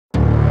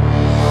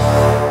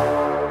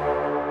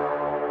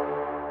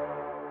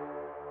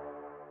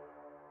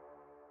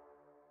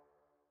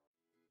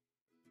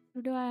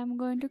Today I am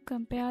going to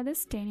compare the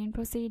staining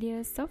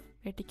procedures of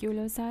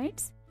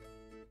reticulocytes,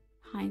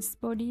 Heinz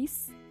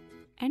bodies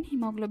and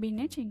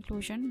hemoglobin H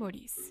inclusion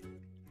bodies.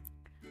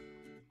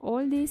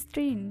 All these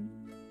three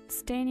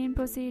staining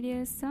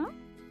procedures are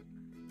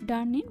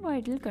done in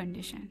vital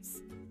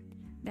conditions.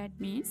 That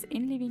means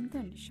in living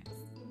conditions.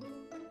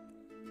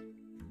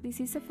 This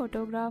is a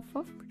photograph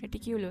of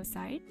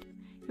reticulocyte.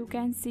 You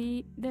can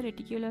see the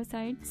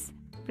reticulocytes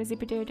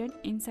precipitated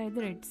inside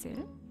the red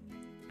cell.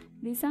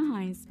 These are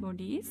Heinz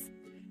bodies,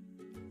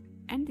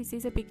 and this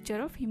is a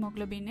picture of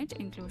hemoglobin H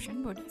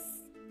inclusion bodies.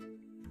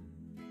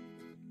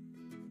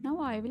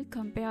 Now I will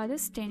compare the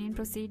staining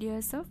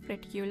procedures of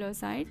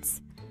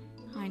reticulocytes,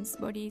 Heinz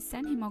bodies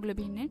and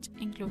hemoglobin H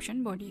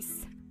inclusion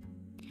bodies.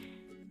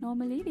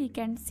 Normally we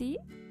can see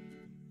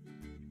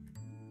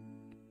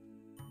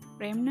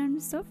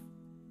remnants of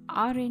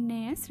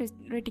RNA as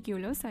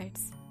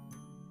reticulocytes,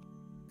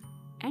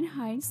 and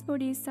Heinz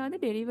bodies are the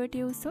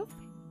derivatives of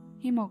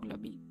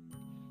hemoglobin.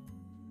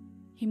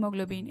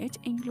 Hemoglobin H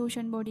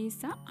inclusion bodies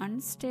are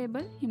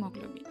unstable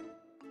hemoglobin.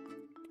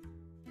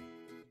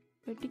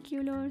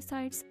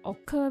 Reticulocytes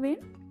occur when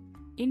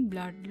in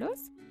blood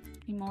loss,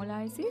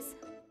 hemolysis,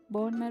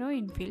 bone marrow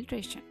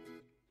infiltration.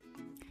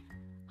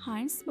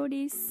 Heinz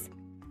bodies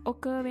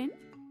occur when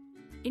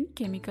in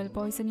chemical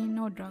poisoning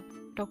or drug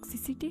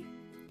toxicity,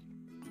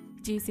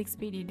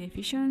 G6PD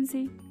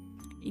deficiency,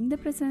 in the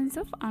presence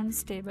of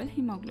unstable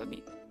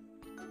hemoglobin.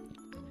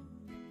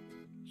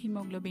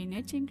 Hemoglobin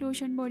H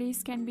inclusion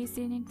bodies can be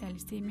seen in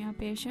thalassemia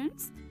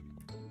patients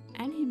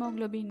and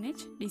hemoglobin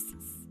H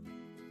disease.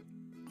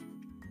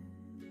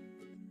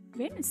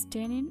 When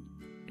staining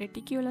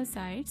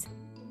reticulocytes,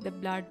 the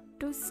blood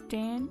to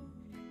stain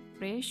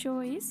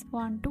ratio is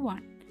 1:1.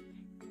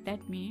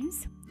 That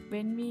means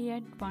when we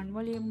add 1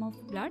 volume of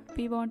blood,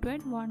 we want to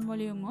add 1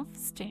 volume of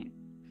stain.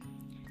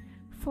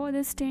 For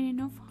the staining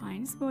of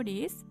Heinz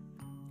bodies,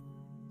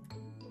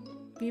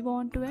 we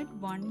want to add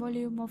 1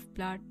 volume of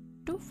blood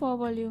to 4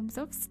 volumes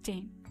of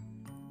stain.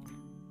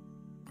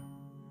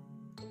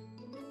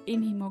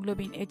 In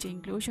hemoglobin H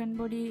inclusion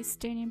body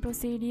staining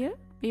procedure,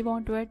 we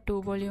want to add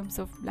 2 volumes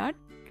of blood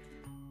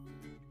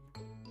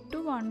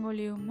to 1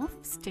 volume of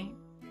stain.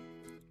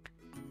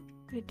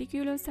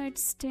 Reticulocyte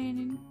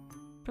staining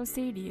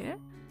procedure,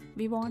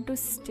 we want to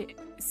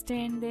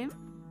stain them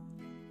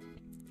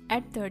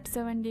at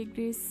 37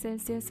 degrees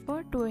Celsius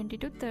for 20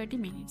 to 30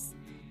 minutes.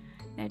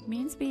 That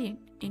means we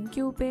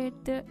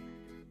incubate the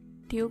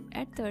tube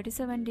at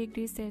 37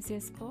 degrees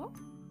Celsius for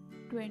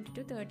 20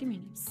 to 30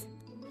 minutes.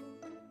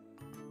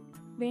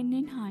 When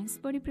in Heinz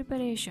body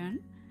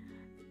preparation,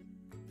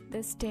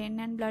 the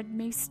stain and blood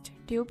mixed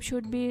tube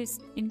should be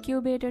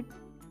incubated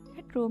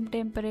at room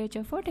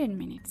temperature for 10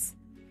 minutes.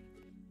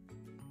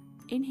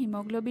 In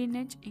hemoglobin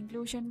H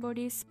inclusion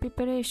bodies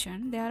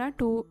preparation, there are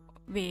two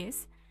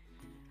ways.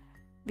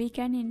 We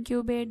can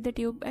incubate the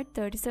tube at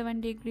 37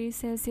 degrees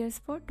Celsius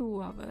for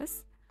 2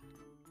 hours,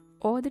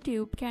 or the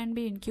tube can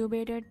be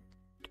incubated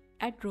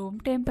at room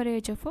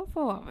temperature for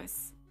 4 hours.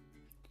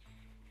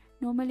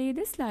 Normally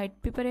the slide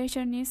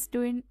preparation is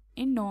done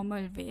in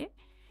normal way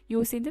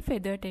using the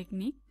feather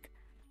technique.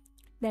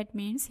 That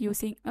means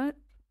using a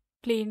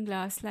clean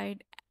glass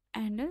slide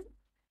and a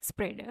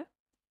spreader.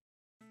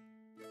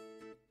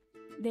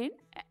 Then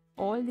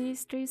all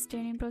these three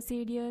staining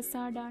procedures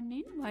are done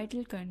in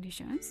vital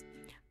conditions,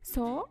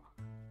 so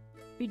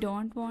we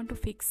don't want to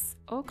fix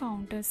or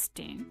counter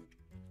stain.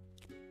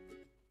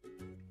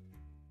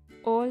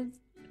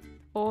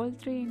 All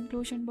three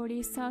inclusion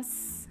bodies are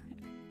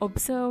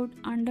observed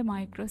under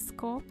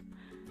microscope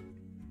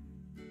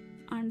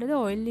under the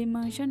oil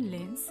immersion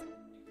lens,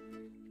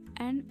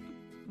 and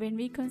when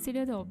we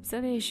consider the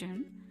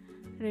observation,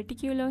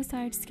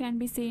 reticulocytes can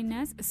be seen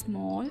as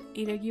small,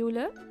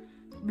 irregular,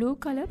 blue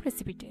color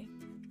precipitate.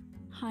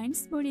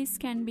 Heinz bodies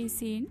can be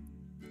seen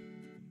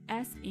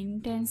as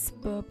intense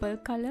purple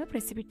color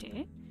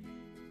precipitate.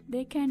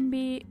 They can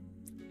be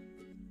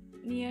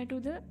near to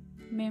the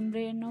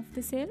membrane of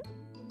the cell,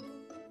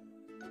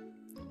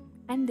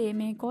 and they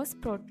may cause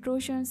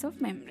protrusions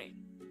of membrane.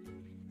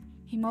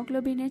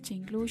 Hemoglobin H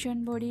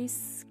inclusion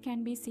bodies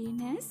can be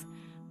seen as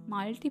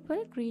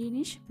multiple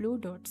greenish blue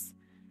dots.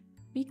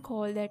 We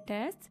call that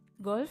as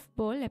golf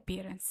ball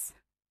appearance.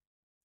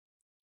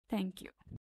 Thank you.